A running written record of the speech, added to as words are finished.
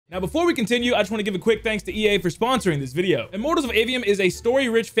Now, before we continue, I just want to give a quick thanks to EA for sponsoring this video. Immortals of Aveum is a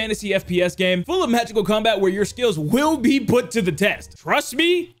story-rich fantasy FPS game full of magical combat where your skills will be put to the test. Trust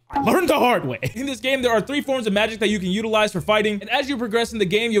me, I learned the hard way. In this game, there are 3 forms of magic that you can utilize for fighting, and as you progress in the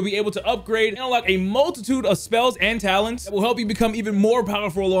game, you'll be able to upgrade and unlock a multitude of spells and talents that will help you become even more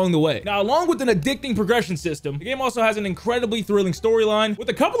powerful along the way. Now, along with an addicting progression system, the game also has an incredibly thrilling storyline with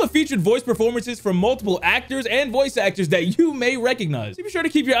a couple of featured voice performances from multiple actors and voice actors that you may recognize. So be sure to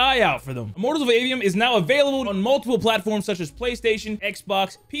keep your eye out for them. Immortals of Aveum is now available on multiple platforms such as PlayStation,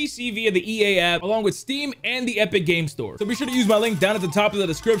 Xbox, PC via the EA app, along with Steam and the Epic Game Store. So be sure to use my link down at the top of the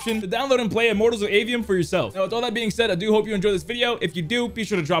description to download and play Immortals of Aveum for yourself. Now, with all that being said, I do hope you enjoy this video. If you do, be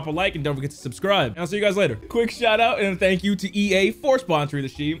sure to drop a like and don't forget to subscribe. And I'll see you guys later. Quick shout out and thank you to EA for sponsoring the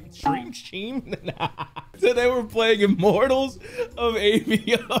stream. Today we're playing Immortals of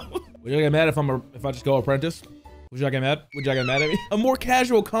Aveum. Would you get mad if I just go apprentice? Would y'all get mad? Would y'all get mad at me? A more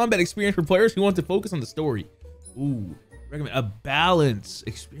casual combat experience for players who want to focus on the story. Ooh, recommend a balanced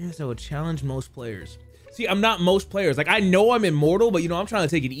experience that will challenge most players. See, I'm not most players. Like, I know I'm immortal, but you know, I'm trying to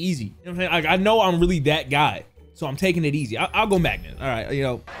take it easy. You know what I'm saying? Like, I know I'm really that guy, so I'm taking it easy. I'll go magnet. All right, you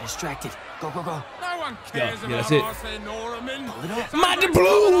know. Distracted. Go, go, go. No one cares yeah, that's it. My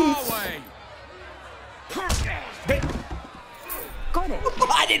doubloons! Got it.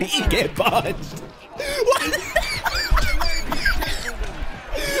 Why did he get punched?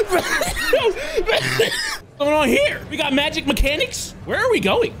 What's going on here? We got magic mechanics? Where are we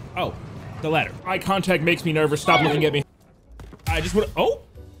going? Oh, the ladder. Eye contact makes me nervous. Stop looking at me. I just want to, oh.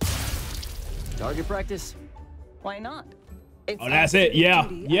 Target practice. Why not? Oh, that's it. Yeah,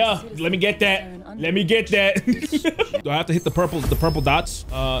 yeah. Let me get that. Let me get that. Do I have to hit the purple dots?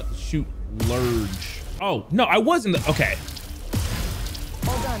 Shoot, lurge. Oh, no, I wasn't. Okay.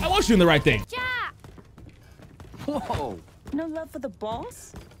 Well done. I was shooting the right thing. Whoa. No love for the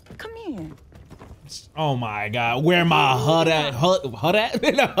boss? Come here. Oh my God, where my hut at? Hut at?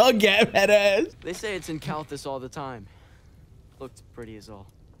 Hug at that ass. They say it's in Calthus all the time. Looked pretty as all.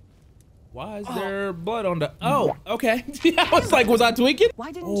 Why is there blood on the? Oh, okay. I was like, was I tweaking?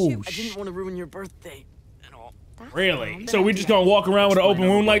 Why didn't Oh, you? I didn't want to ruin your birthday at all. That's Really? not So bad we just idea. gonna walk around with an open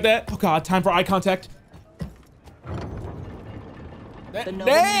wound like that? Oh God, time for eye contact. The noble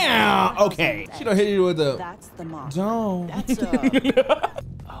Damn. man Okay. has She don't hit you with the. That's the mark. Don't. That's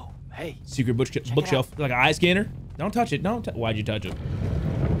Oh, hey. Secret bookshelf, like an eye scanner. Don't touch it. Don't. Why'd you touch it?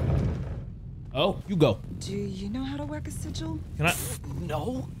 Oh, you go. Do you know how to work a sigil? Can I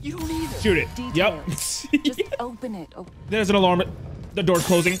No, you don't either. shoot it? Details. Yep. Just open it. Oh, There's an alarm. The door's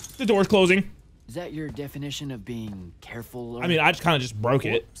closing. The door's closing. Is that your definition of being careful? Or... I mean, I just kind of just broke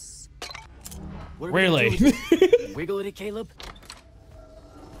it. What are we gonna Really? do with it? Wiggle at it, Caleb?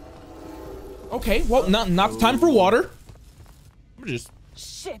 Okay. Well, not the time for water. I'm just.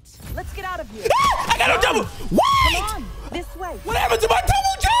 shit. Let's get out of here. I got a double. What? Come on. This way. What happened to my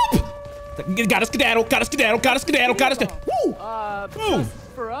double jump? Got us skedaddle. Got us skedaddle. Got us skedaddle. Got us skedaddle. Woo! Boom.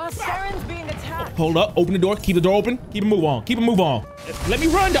 For us? Sharon's being attacked. Hold up. Open the door. Keep the door open. Keep it move on. Keep it move on. Let me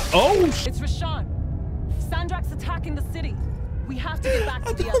run. Oh. It's Rashawn. Sandrak's attacking the city. We have to get back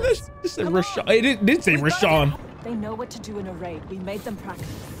to the others. This said Come Rashawn. on. It did say We gotta Rashawn. get- They know what to do in a raid. We made them practice.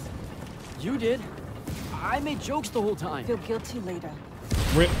 You did. I made jokes the whole time. Feel guilty later.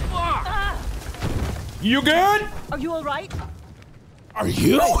 Rip. Ah! You good? Are you all right? Are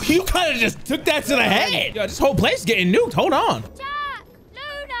you? You kind of just took that to the head. Yo, this whole place is getting nuked. Hold on. Jack!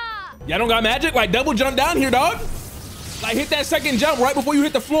 Luna! Y'all don't got magic? Like double jump down here, dog. Like hit that second jump right before you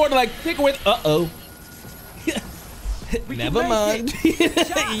hit the floor to like pick with. Uh-oh. Never mind.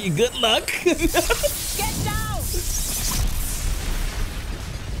 Good luck. Get down!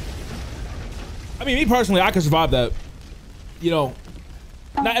 I mean, me personally, I could survive that. You know,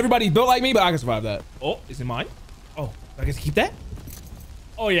 not everybody's built like me, but I can survive that. Oh, is it mine? Oh, I guess keep that?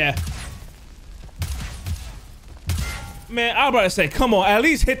 Oh, yeah. Man, I was about to say, come on, at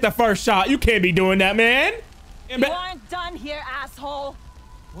least hit the first shot. You can't be doing that, man. You aren't done here, asshole.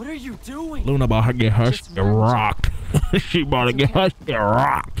 What are you doing? Luna about to get her Just run, rocked. She about to get her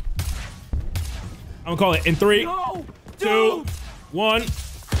rocked. I'm gonna call it in 3, No! 2, 1.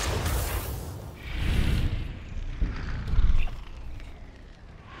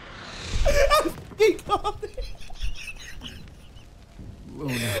 He called it.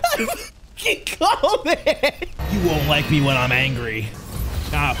 He called it. You won't like me when I'm angry.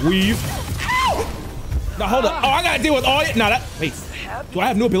 Nah, weave. Ow! Now hold up. Oh, I gotta deal with all it. Nah, that. Wait. Do I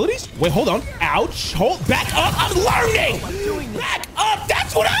have new abilities? Wait, hold on. Ouch. Hold back up. I'm learning. Back up.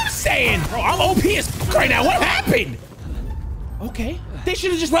 That's what I'm saying. Bro, I'm OP as fuck right now. What happened? Okay. They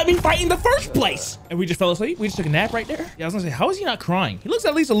should have just let me fight in the first place. And we just fell asleep. We just took a nap right there. Yeah, I was gonna say, how is he not crying? He looks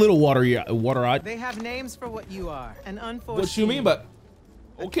at least a little water-eyed. They have names for what you are. An unfortunate. What you mean by?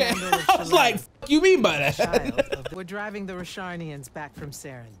 Okay. I was like, what you mean by that? We're driving the Rosharnians back from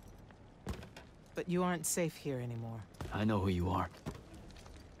Saren. But you aren't safe here anymore. I know who you are.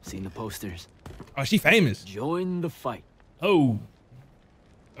 Seen the posters. Oh, she famous. Join the fight. Oh.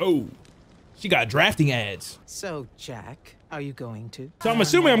 Oh. She got drafting ads. So, Jack, are you going to? So I'm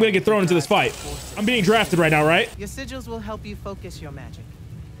assuming I'm gonna get thrown into this fight. I'm being drafted right now, right? Your sigils will help you focus your magic.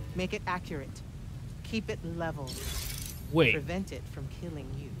 Make it accurate. Keep it level. Wait. Prevent it from killing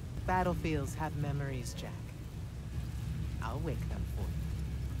you. Battlefields have memories, Jack. I'll wake them for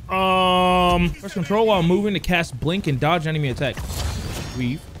you. Press control while moving to cast blink and dodge enemy attack.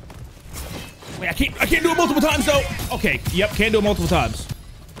 Weave. Wait, I can't do it multiple times though. Okay, yep, can't do it multiple times.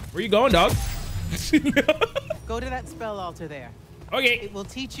 Where you going, dog? Go to that spell altar there. Okay. It will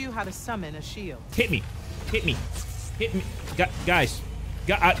teach you how to summon a shield. Hit me. Hit me. Hit me. Guys.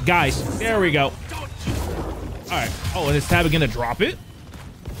 Guys. There we go. All right. Oh, and is Tab gonna drop it?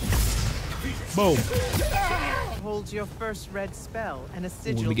 Boom. Holds your first red spell and a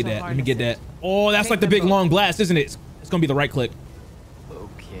sigil. Let me get to that. Let me harness get that. it. Oh, that's Take like the them big both. long blast, isn't it? It's gonna be the right click.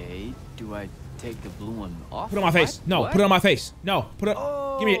 Okay. Do I take the blue one off? Put it on my face. No, What? put it on my face. No, put it.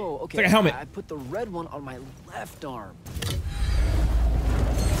 Oh, Give me it. okay. It's like a helmet. I put the red one on my left arm.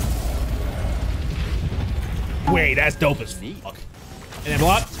 Wait, that's dope as fuck. And then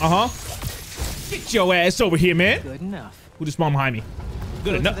block. Get your ass over here, man. Good enough. Who just spawned behind me?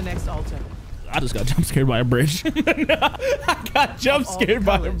 Good Go enough. to the next altar. I just got jump scared by a bridge. I got jump All scared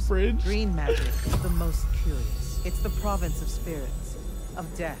by a colors, bridge. Green magic is the most curious. It's the province of spirits,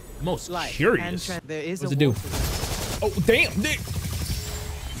 of death. Most life, curious? and there is What's a it do? war to this. Oh, damn.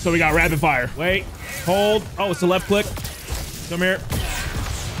 So we got rapid fire. Wait, hold. Oh, it's the left click. Come here.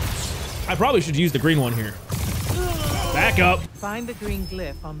 I probably should use the green one here. Back up. Find the green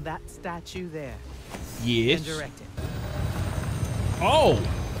glyph on that statue there Yes. and direct it. Oh.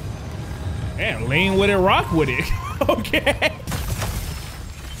 Man, lean with it, rock with it. Okay.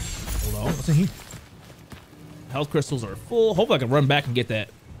 Hold on. What's in here? Health crystals are full. Hopefully I can run back and get that.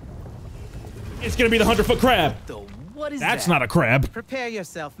 It's gonna be the 100-foot crab. What is That's that? not a crab. Prepare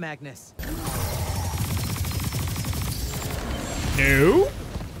yourself, Magnus. No.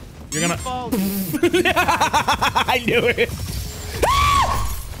 You're gonna. Fall. I knew it.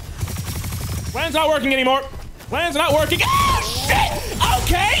 Plan's not working anymore. Plan's not working. Oh shit.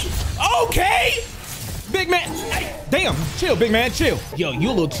 Okay. Okay. Big man. Hey, damn. Chill, big man. Chill. Yo, you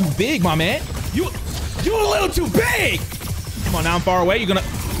a little too big, my man. You a little too big. Come on, now I'm far away. You're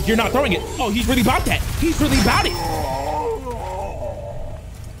not throwing it. Oh, he's really about that. He's really about it.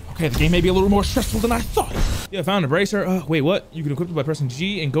 Okay, the game may be a little more stressful than I thought. Yeah, I found a bracer. Wait, what? You can equip it by pressing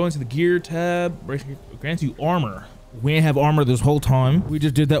G and go into the gear tab. Bracer grants you armor. We ain't have armor this whole time. We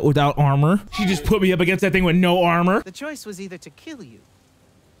just did that without armor. She just put me up against that thing with no armor. The choice was either to kill you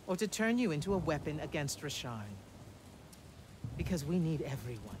or to turn you into a weapon against Rasharn. Because we need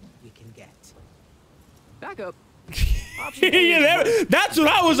everyone we can get. Back up. Yeah, that's what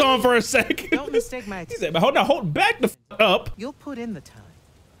I was on for a sec. Don't mistake my He said, but hold back the f up. You'll put in the time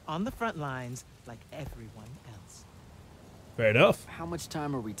on the front lines like everyone else. Fair enough. How much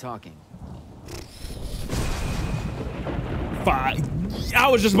time are we talking? 5. I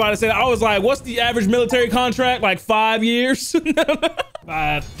was just about to say that. I was like, what's the average military contract? Like 5 years?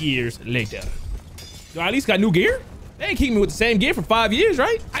 5 years later. Do I at least got new gear? They ain't keep me with the same gear for 5 years,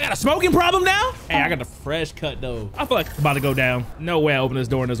 right? I got a smoking problem now? Hey, I got the fresh cut though. I feel like it's about to go down. No way I open this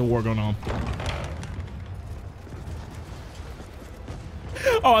door and there's a war going on.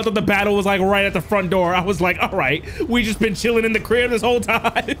 Oh, I thought the battle was like right at the front door. I was like, all right, we just been chilling in the crib this whole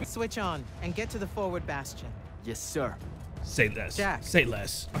time. Switch on and get to the forward bastion. Yes, sir. Say less. Jack. Say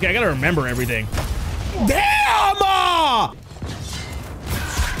less. Okay, I gotta remember everything. Damn!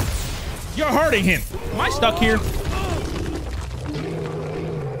 You're hurting him. Am I stuck here?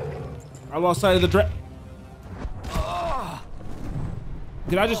 I lost sight of the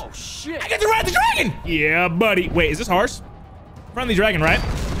Did I just? Oh shit! I get to ride the dragon! Yeah, buddy. Wait, is this horse? Friendly dragon, right?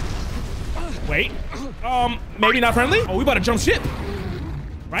 Wait. Maybe not friendly? Oh, we about to jump ship.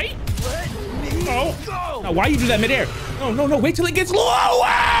 Right? Oh. Now, why you do that midair? No, no, no. Wait till it gets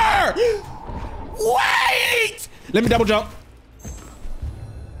lower! Wait! Let me double jump.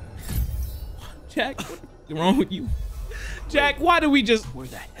 Jack, what's wrong with you? Jack, why do we just... Where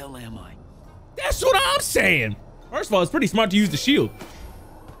the hell am I? That's what I'm saying. First of all, it's pretty smart to use the shield.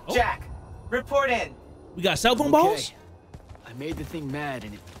 Oh. Jack, report in. We got cell phone balls? I made the thing mad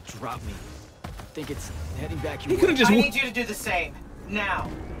and it dropped me. think it's heading back He your could way. have just. I need you to do the same. Now.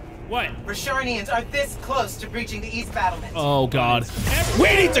 What? Rashanians are this close to breaching the East battlement. Oh God.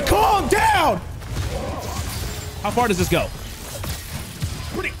 We need to calm down. How far does this go?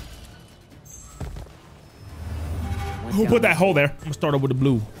 Pretty. Who put that hole there? I'm gonna start over with the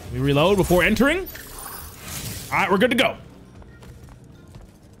blue. We reload before entering. All right, we're good to go.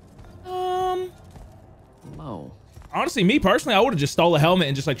 Oh. Honestly, me personally, I would have just stole a helmet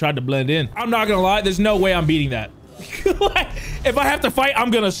and just like tried to blend in. I'm not gonna lie, there's no way I'm beating that. If I have to fight,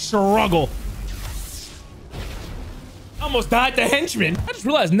 I'm gonna struggle. I almost died to henchmen. I just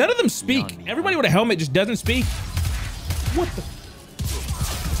realized none of them speak. Everybody with a helmet just doesn't speak. What the?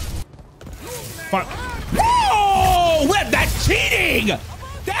 Fine. Whoa! That's cheating!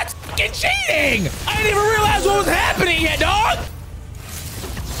 That's fucking cheating! I didn't even realize what was happening yet, dog!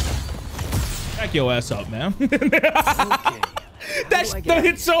 Back your ass up, man. That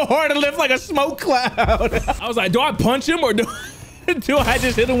hit so hard it left like a smoke cloud. I was like, do I punch him or do I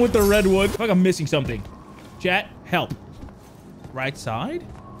just hit him with the red one? I feel like I'm missing something. Chat, help. Right side?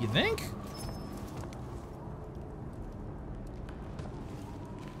 You think?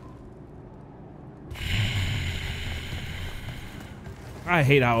 I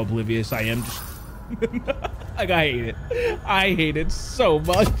hate how oblivious I am. Just like, I hate it. I hate it so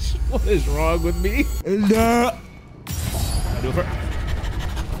much. What is wrong with me? I'll do it for.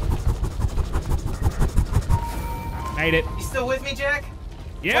 Made it. You still with me, Jack?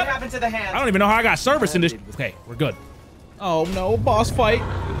 Yeah. What happened to the hand? I don't even know how I got service in this. Okay, we're good. Oh no, boss fight.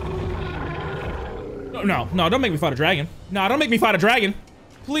 No, don't make me fight a dragon. No, don't make me fight a dragon.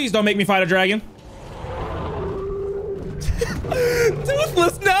 Please don't make me fight a dragon.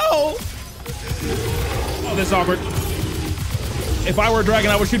 Toothless, no! Oh, this is awkward. If I were a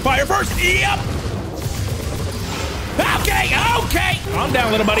dragon, I would shoot fire first. Yep! Okay! Calm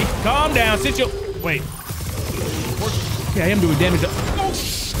down, little buddy. Calm down. Sit you. Wait. Okay, I am doing damage. Oh,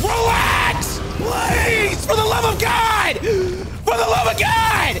 relax! Please! For the love of God! For the love of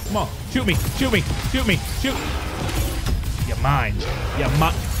God! Come on. Shoot me. Shoot. You're mine.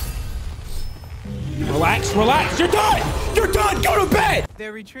 Relax. You're done. Go to bed.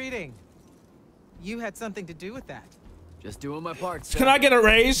 They're retreating. You had something to do with that. Just doing my part, sir. Can I get a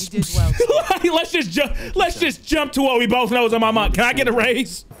raise? You did well. Let's just jump to what we both know is on my mind. Can I get a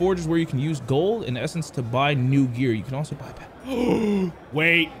raise? Forge is where you can use gold in essence to buy new gear. You can also buy back.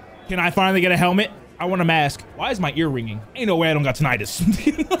 Wait, can I finally get a helmet? I want a mask. Why is my ear ringing? Ain't no way I don't got tinnitus.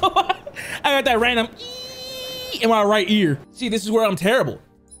 I got that random in my right ear. See, this is where I'm terrible.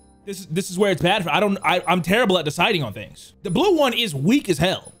 This is where it's bad. I'm terrible at deciding on things. The blue one is weak as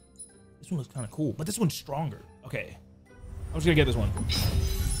hell. This one looks kind of cool, but this one's stronger. Okay, I'm just gonna get this one.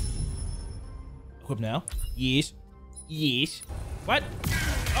 Equip now. Yes. What?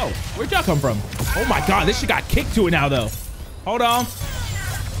 Oh, where'd y'all come from? Oh my God, this shit got kicked to it now though. Hold on.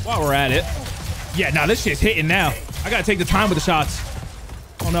 While we're at it. Yeah, nah, this shit's hitting now. I gotta take the time with the shots.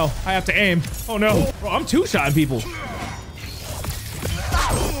 Oh no, I have to aim. Oh no. Bro, I'm two-shotting people.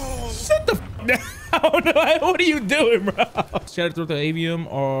 Sit the f down. Oh no, what are you doing, bro? Immortals of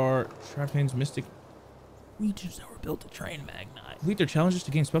Aveum are Sharphane's mystic creatures that were built to train Magnite. Complete their challenges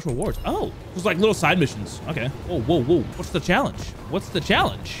to gain special rewards. Oh, it's like little side missions. Okay. Whoa. What's the challenge?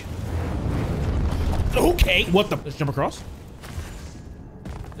 Okay. What the? Let's jump across.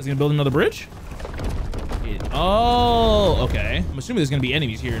 Is he gonna build another bridge? Oh, okay. I'm assuming there's gonna be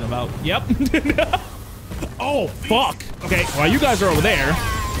enemies here in about. Yep. Oh, fuck. Okay, while you guys are over there,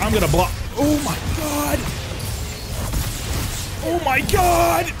 I'm gonna block. Oh my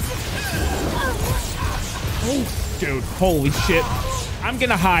God. Oh, dude, holy shit. I'm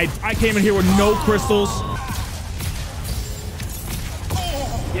gonna hide. I came in here with no crystals.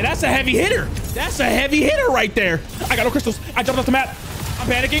 Yeah, that's a heavy hitter. That's a heavy hitter right there. I got no crystals. I jumped off the map. I'm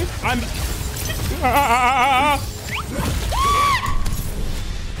panicking.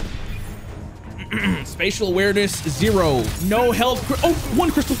 Spatial awareness 0. No health. Oh, one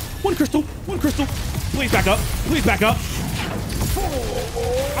crystal. Please back up.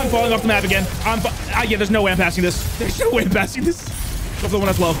 I'm falling off the map again. Yeah, there's no way I'm passing this. Go for the one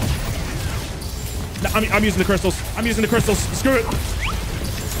that's low. No, I'm using the crystals. Screw it.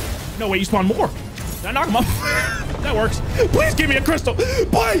 No way, you spawn more. Did I knock him off? That works. Please give me a crystal.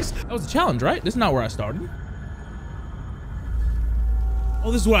 Please. That was a challenge, right? This is not where I started.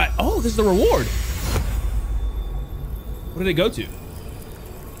 Oh, this is what this is the reward. What did it go to?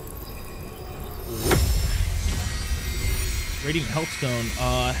 Radiant health stone.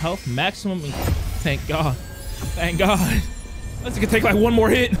 Health maximum. Thank God. Unless it can take like one more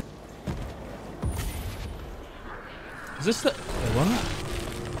hit. Is this the... Wait, what?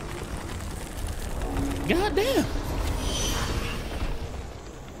 goddamn.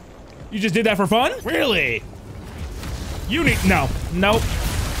 You just did that for fun? Really? You need, no.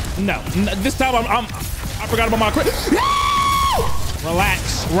 This time I forgot about my crit. No!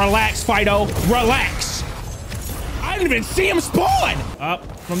 Relax, Fido, relax. I didn't even see him spawn. Up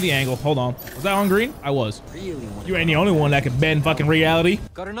from the angle, hold on. Was that on green? I was. Really? You ain't the only one that could bend fucking reality.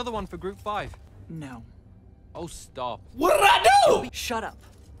 Got another one for group 5. No. Oh, stop. What did I do? Shut up.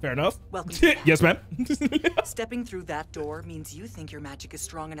 Fair enough. Welcome. Yes, ma'am. Stepping through that door means you think your magic is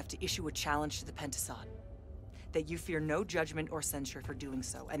strong enough to issue a challenge to the Pentasod. That you fear no judgment or censure for doing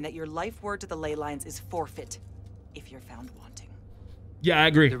so, and that your life word to the ley lines is forfeit if you're found wanting. Yeah, I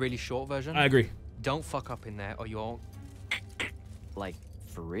agree. The really short version? I agree. Don't fuck up in there or you're Like,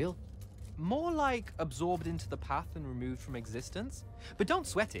 for real? more like absorbed into the path and removed from existence. But don't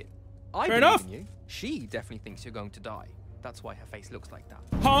sweat it. I Fair believe enough. in you. She definitely thinks you're going to die. That's why her face looks like that.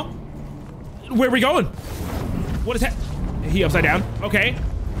 Huh? Where are we going? What is that? He upside down. Okay.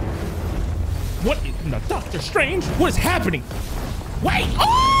 What in the Doctor Strange? What is happening? Wait!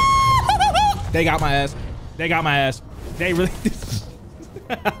 Oh! They got my ass. They got my ass. They really.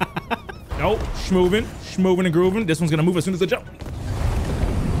 Nope. Schmoving and grooving. This one's gonna move as soon as I jump.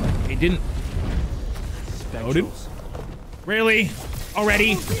 It didn't. Loaded. Really?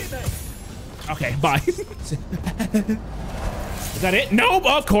 Already? Okay, bye. Is that it? Nope,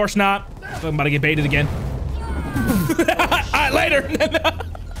 of course not. I'm about to get baited again. Alright, later. I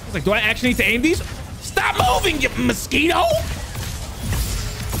was like, do I actually need to aim these? Stop moving, you mosquito!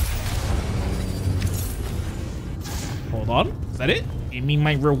 Hold on. Is that it? Give me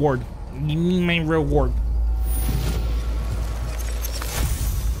my reward. Give me my reward.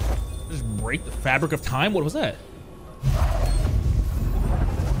 Just break the fabric of time? What was that?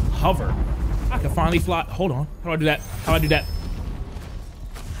 Hover. I can finally fly. Hold on. How do I do that? How do I do that?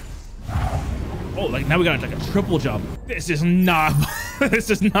 Oh, like now we got like a triple jump. This is not. This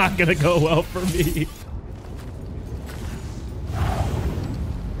is not gonna go well for me.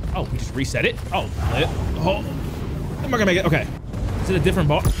 Oh, we just reset it. Oh, lit. Oh, I'm not gonna make it. Okay. Is it a different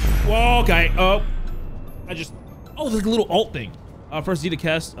bar? Whoa. Okay. Oh, I just. Oh, there's a little alt thing. First Z to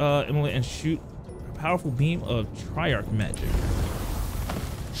cast, immolate and shoot a powerful beam of Triarch magic.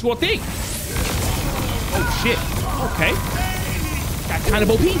 Sure thing. Oh shit. Okay. That's kind of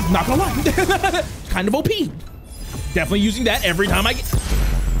OP. Not gonna lie. Kind of OP. Definitely using that every time I get.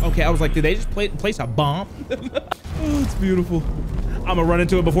 Okay, I was like, did they just place a bomb? Oh, it's beautiful. I'm gonna run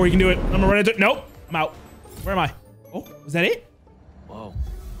into it before he can do it. I'm gonna run into it. Nope. I'm out. Where am I? Oh, is that it? Whoa.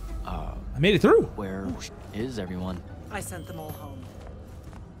 I made it through. Where is everyone? I sent them all home.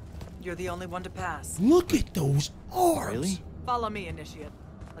 You're the only one to pass. Look at those arms. Really? Follow me, Initiate.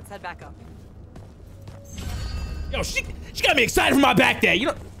 Let's head back up. Yo, she got me excited for my back day. You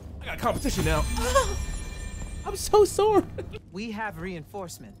know, I got competition now. I'm so sore. We have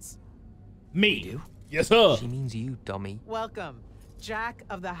reinforcements. Me. You? Yes, sir. She means you, dummy. Welcome, Jack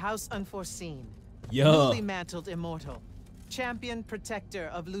of the House Unforeseen. Yeah. Newly mantled immortal. Champion protector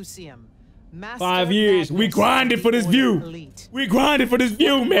of Lucium. Master 5 years. We Magnus grinded of for the this Order view. Elite. We grinded for this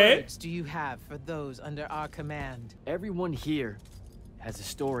view, What man. words do you have for those under our command? Everyone here has a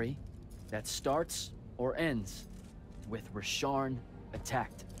story that starts or ends with Rasharn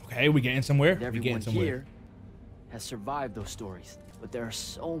attacked. Okay, we getting somewhere. And We everyone getting somewhere. here has survived those stories, but there are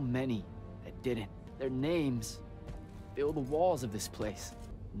so many that didn't. Their names fill the walls of this place.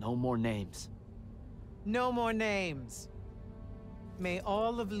 No more names. No more names. May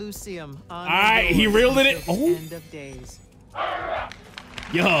all of Lucium honor Alright, he yours reeled in it. until the Oh. end of days.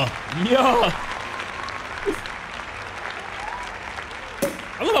 Yeah.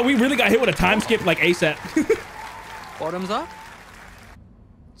 I love how we really got hit with a time skip like ASAP. Bottoms up?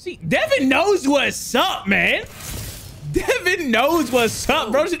 See, Devin knows what's up, man. Devin knows what's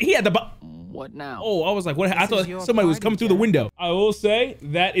up, bro. He had the. What now? Oh, I was like, what? I This is thought your somebody was party, coming through the Jack. window. I will say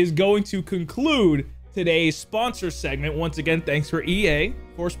that is going to conclude today's sponsor segment. Once again, thanks for EA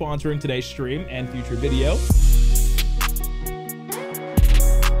for sponsoring today's stream and future video.